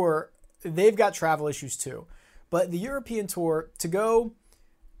PGA Tour, they've got travel issues too, but the European Tour,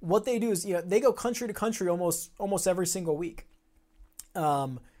 what they do is, they go country to country almost every single week.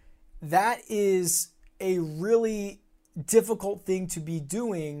 That is a really difficult thing to be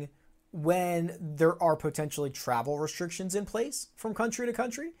doing when there are potentially travel restrictions in place from country to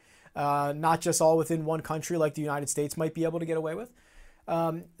country, not just all within one country like the United States might be able to get away with.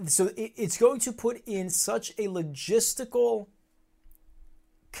 So it's going to put in such a logistical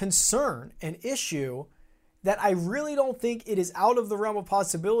concern and issue that I really don't think it is out of the realm of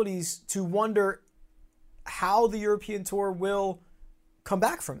possibilities to wonder how the European Tour will come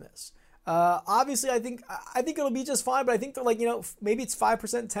back from this. Obviously, I think it'll be just fine, but I think they're maybe it's 5%,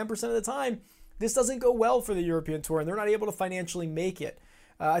 10% of the time, this doesn't go well for the European Tour and they're not able to financially make it.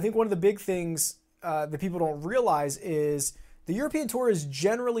 I think one of the big things that people don't realize is the European Tour is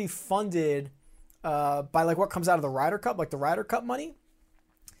generally funded by what comes out of the Ryder Cup, like the Ryder Cup money.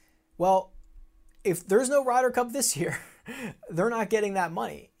 Well, if there's no Ryder Cup this year, they're not getting that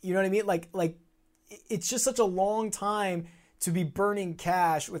money. You know what I mean? Like it's just such a long time to be burning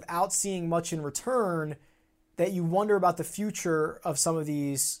cash without seeing much in return. that you wonder about the future of some of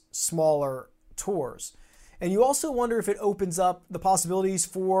these smaller tours. And you also wonder if it opens up the possibilities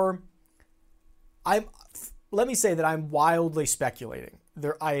for, let me say that I'm wildly speculating.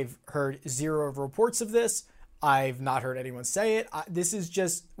 I've heard zero reports of this. I've not heard anyone say it. This is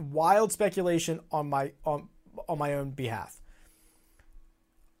just wild speculation on my own behalf.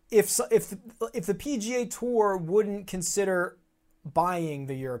 If the PGA Tour wouldn't consider buying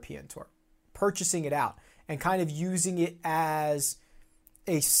the European Tour, purchasing it out, and kind of using it as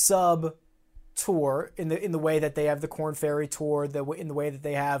a sub tour in the way that they have the Korn Ferry Tour, in the way that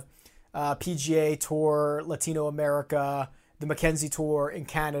they have PGA Tour, Latino America, the Mackenzie Tour in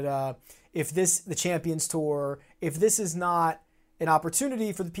Canada, the Champions Tour, if this is not an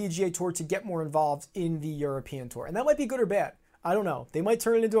opportunity for the PGA Tour to get more involved in the European Tour. And that might be good or bad. I don't know. They might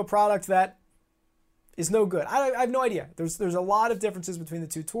turn it into a product that is no good. I have no idea. There's a lot of differences between the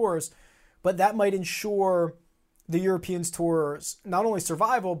two tours, but that might ensure the European Tour's not only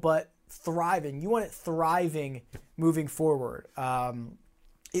survival, but thriving. You want it thriving moving forward.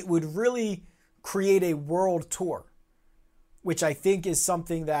 It would really create a world tour, which I think is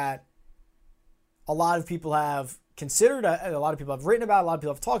something that a lot of people have considered, a lot of people have written about, a lot of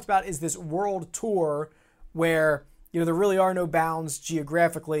people have talked about, is this world tour where, there really are no bounds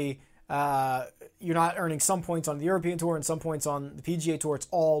geographically. You're not earning some points on the European Tour and some points on the PGA Tour. It's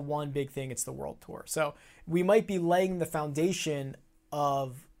all one big thing. It's the World Tour. So we might be laying the foundation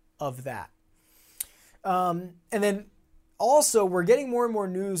of that. And then also we're getting more and more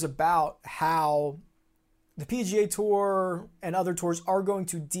news about how the PGA Tour and other tours are going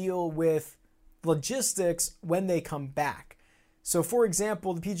to deal with logistics when they come back. So for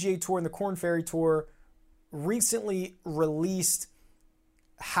example, the PGA Tour and the Korn Ferry Tour recently released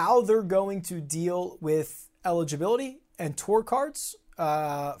how they're going to deal with eligibility and tour cards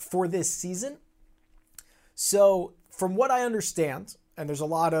for this season. So from what I understand, and there's a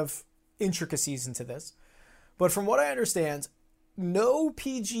lot of intricacies into this, but from what I understand, no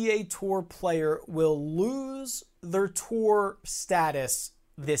PGA Tour player will lose their tour status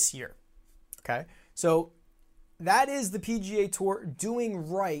this year. Okay, so that is the PGA Tour doing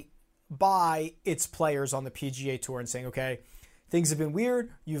right by its players on the PGA Tour and saying, okay, things have been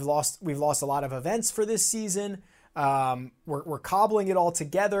weird. We've lost a lot of events for this season. We're cobbling it all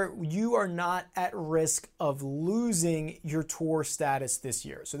together. You are not at risk of losing your tour status this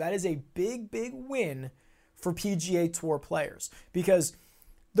year. So that is a big, big win for PGA Tour players, because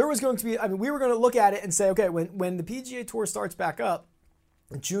there was going to be, we were going to look at it and say, okay, when the PGA Tour starts back up,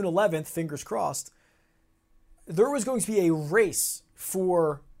 June 11th, fingers crossed, there was going to be a race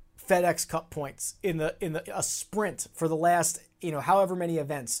for FedEx Cup points in a sprint for the last, however many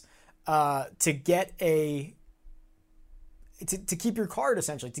events, to get to keep your card,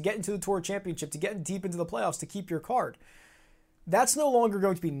 essentially, to get into the Tour Championship, to get deep into the playoffs, to keep your card. That's no longer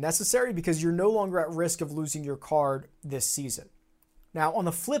going to be necessary because you're no longer at risk of losing your card this season. Now, on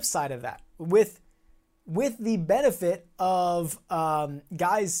the flip side of that, with the benefit of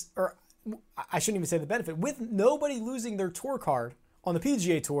guys, or I shouldn't even say the benefit, with nobody losing their tour card on the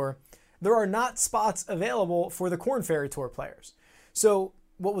PGA Tour, there are not spots available for the Korn Ferry Tour players. So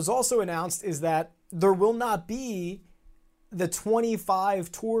what was also announced is that there will not be the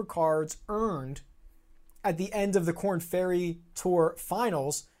 25 tour cards earned at the end of the Korn Ferry Tour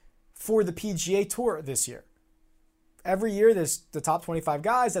finals for the PGA Tour this year. Every year, there's the top 25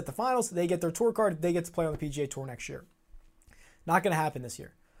 guys at the finals. They get their tour card. They get to play on the PGA Tour next year. Not going to happen this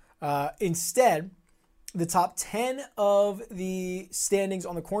year. Instead, the top 10 of the standings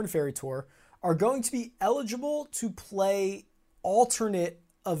on the Korn Ferry Tour are going to be eligible to play alternate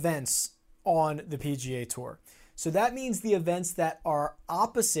events on the PGA Tour. So that means the events that are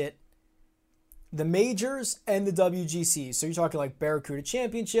opposite the majors and the WGC. So you're talking like Barracuda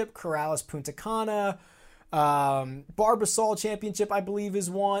Championship, Corrales Punta Cana, Barbasol Championship, I believe, is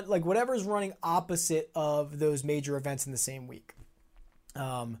one. Like whatever is running opposite of those major events in the same week.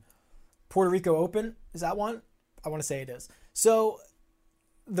 Puerto Rico Open, is that one? I want to say it is. So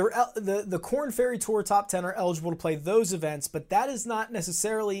the Korn Ferry Tour top 10 are eligible to play those events, but that is not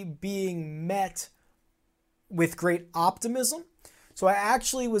necessarily being met with great optimism. So I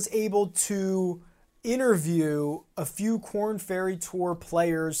actually was able to interview a few Korn Ferry Tour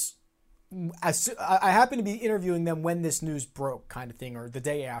players. I happened to be interviewing them when this news broke, kind of thing, or the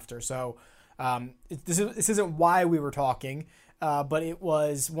day after. So this isn't why we were talking, but it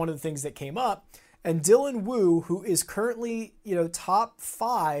was one of the things that came up. And Dylan Wu, who is currently top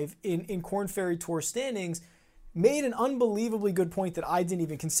 5 in Korn Ferry Tour standings, made an unbelievably good point that I didn't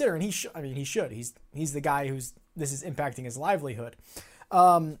even consider. And he should. He's the guy this is impacting his livelihood.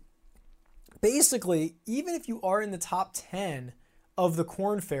 basically, even if you are in the top 10 of the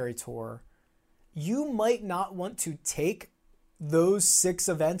Korn Ferry Tour, you might not want to take those 6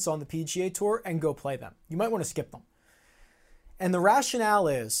 events on the PGA Tour and go play them. You might want to skip them. And the rationale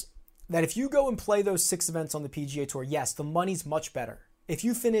is that if you go and play those 6 events on the PGA Tour, yes, the money's much better. If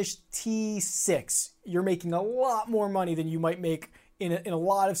you finish T6, you're making a lot more money than you might make in a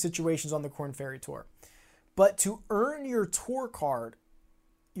lot of situations on the Korn Ferry Tour. But to earn your tour card,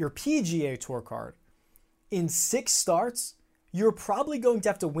 your PGA Tour card, in 6 starts, you're probably going to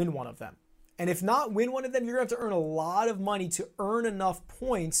have to win one of them. And if not win one of them, you're going to have to earn a lot of money to earn enough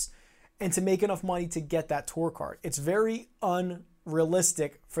points and to make enough money to get that tour card. It's very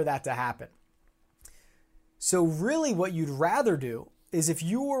unrealistic for that to happen. So really what you'd rather do is, if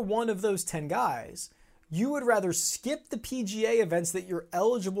you were one of those 10 guys, you would rather skip the PGA events that you're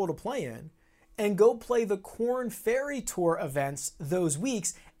eligible to play in and go play the Korn Ferry Tour events those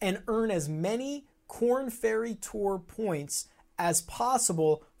weeks and earn as many Korn Ferry Tour points as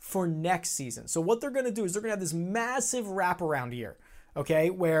possible for next season. So what they're going to do is they're going to have this massive wraparound year, okay,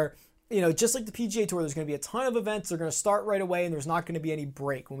 where, you know, just like the PGA Tour, there's going to be a ton of events. They're going to start right away, and there's not going to be any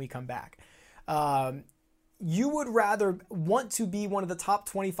break when we come back. You would rather want to be one of the top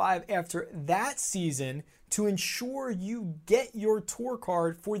 25 after that season to ensure you get your tour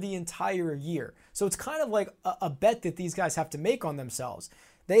card for the entire year. So it's kind of like a bet that these guys have to make on themselves.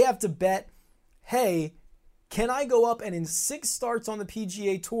 They have to bet, hey, can I go up and in 6 starts on the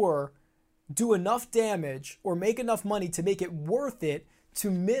PGA Tour do enough damage or make enough money to make it worth it to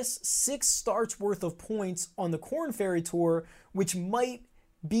miss 6 starts worth of points on the Korn Ferry Tour, which might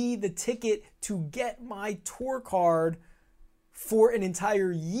be the ticket to get my tour card for an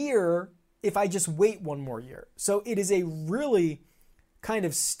entire year if I just wait one more year. So it is a really kind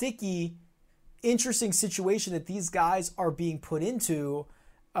of sticky, interesting situation that these guys are being put into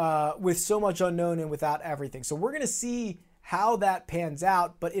with so much unknown and without everything. So we're going to see how that pans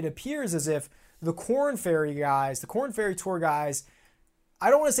out, but it appears as if the Korn Ferry guys, the Korn Ferry Tour guys, I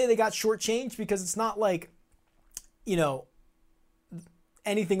don't want to say they got shortchanged, because it's not like, you know,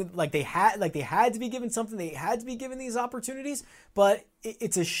 anything like they had to be given something, they had to be given these opportunities, but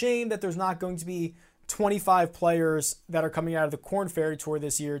it's a shame that there's not going to be 25 players that are coming out of the Korn Ferry Tour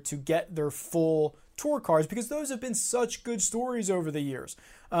this year to get their full tour cards, because those have been such good stories over the years.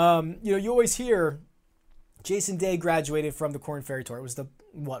 You know, you always hear Jason Day graduated from the Korn Ferry Tour. It was the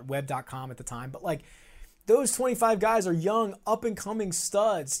web.com at the time, but like those 25 guys are young, up and coming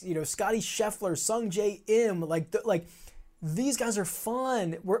studs. You know, Scotty Scheffler, Sung Jae Im, like these guys are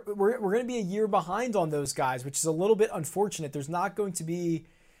fun. We're going to be a year behind on those guys, which is a little bit unfortunate. There's not going to be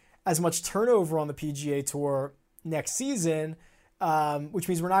as much turnover on the PGA Tour next season, which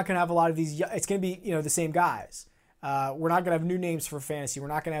means we're not going to have a lot of these. It's going to be, you know, the same guys. We're not going to have new names for fantasy. We're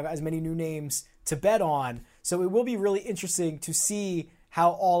not going to have as many new names to bet on. So it will be really interesting to see how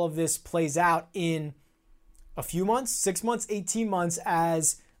all of this plays out in a few months, 6 months, 18 months,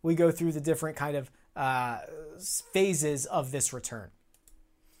 as we go through the different kind of phases of this return.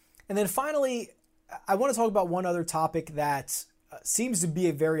 And then finally, I want to talk about one other topic that seems to be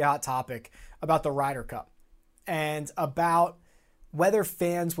a very hot topic about the Ryder Cup and about whether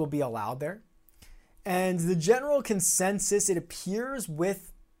fans will be allowed there. And the general consensus, it appears,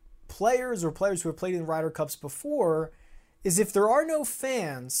 with players or players who have played in Ryder Cups before, is if there are no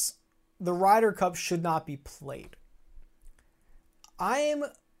fans, the Ryder Cup should not be played. I am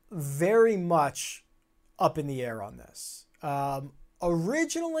very much up in the air on this.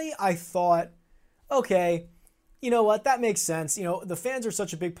 Originally, I thought, okay, you know what, that makes sense. You know, the fans are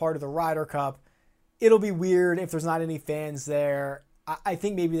such a big part of the Ryder Cup. It'll be weird if there's not any fans there. I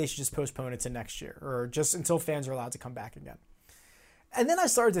think maybe they should just postpone it to next year, or just until fans are allowed to come back again. And then I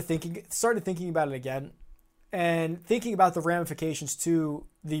started thinking about it again, and thinking about the ramifications to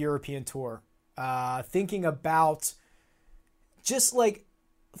the European Tour. Thinking about just like,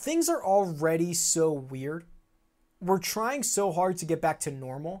 things are already so weird. We're trying so hard to get back to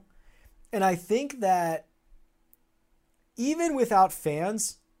normal. And I think that even without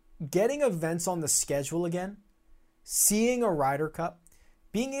fans, getting events on the schedule again, seeing a Ryder Cup,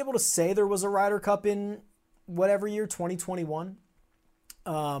 being able to say there was a Ryder Cup in whatever year, 2021,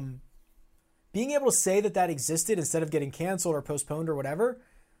 being able to say that existed instead of getting canceled or postponed or whatever,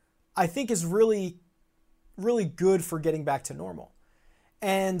 I think is really, really good for getting back to normal.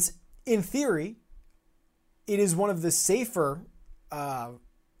 And in theory, it is one of the safer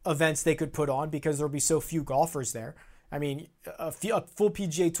events they could put on, because there'll be so few golfers there. I mean, a full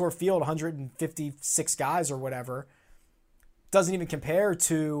PGA Tour field, 156 guys or whatever, doesn't even compare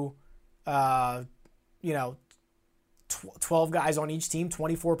to, 20 12 guys on each team,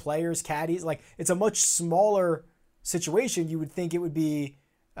 24 players, caddies. Like, it's a much smaller situation. You would think it would be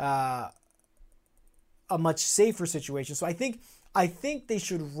a much safer situation. So I think they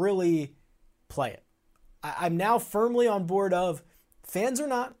should really play it. I'm now firmly on board of fans or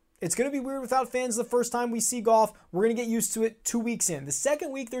not. It's going to be weird without fans the first time we see golf. We're going to get used to it 2 weeks in. The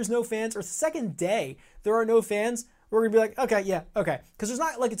second week there's no fans, or the second day there are no fans, we're going to be like, okay, yeah, okay. Because there's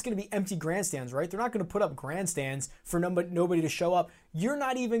not like it's going to be empty grandstands, right? They're not going to put up grandstands for nobody to show up. You're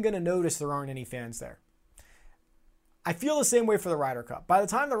not even going to notice there aren't any fans there. I feel the same way for the Ryder Cup. By the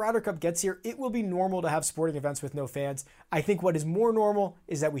time the Ryder Cup gets here, it will be normal to have sporting events with no fans. I think what is more normal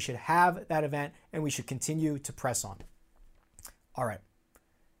is that we should have that event and we should continue to press on. All right.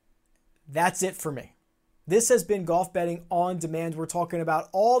 That's it for me. This has been Golf Betting on Demand. We're talking about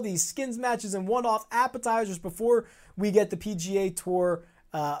all these skins matches and one-off appetizers before we get the PGA Tour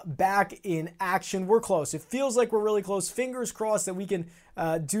back in action. We're close. It feels like we're really close. Fingers crossed that we can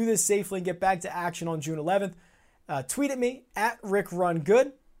do this safely and get back to action on June 11th. Tweet at me at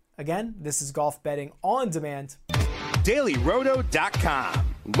RickRunGood. Again, this is Golf Betting on Demand. DailyRoto.com.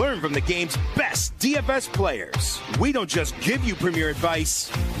 Learn from the game's best DFS players. We don't just give you premier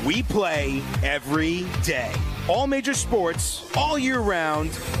advice, we play every day. All major sports, all year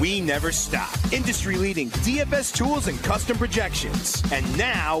round, we never stop. Industry-leading DFS tools and custom projections. And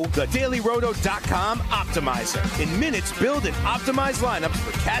now, the DailyRoto.com Optimizer. In minutes, build and optimize lineups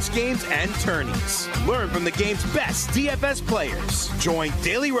for cash games and tourneys. Learn from the game's best DFS players. Join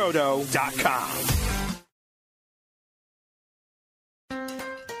DailyRoto.com.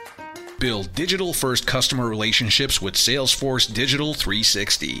 Build digital-first customer relationships with Salesforce Digital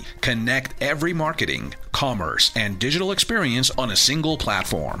 360. Connect every marketing, commerce, and digital experience on a single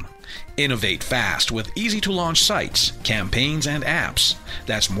platform. Innovate fast with easy-to-launch sites, campaigns, and apps.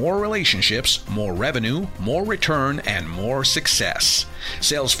 That's more relationships, more revenue, more return, and more success.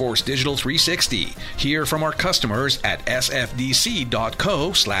 Salesforce Digital 360. Hear from our customers at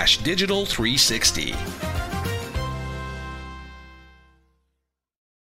sfdc.co/digital360.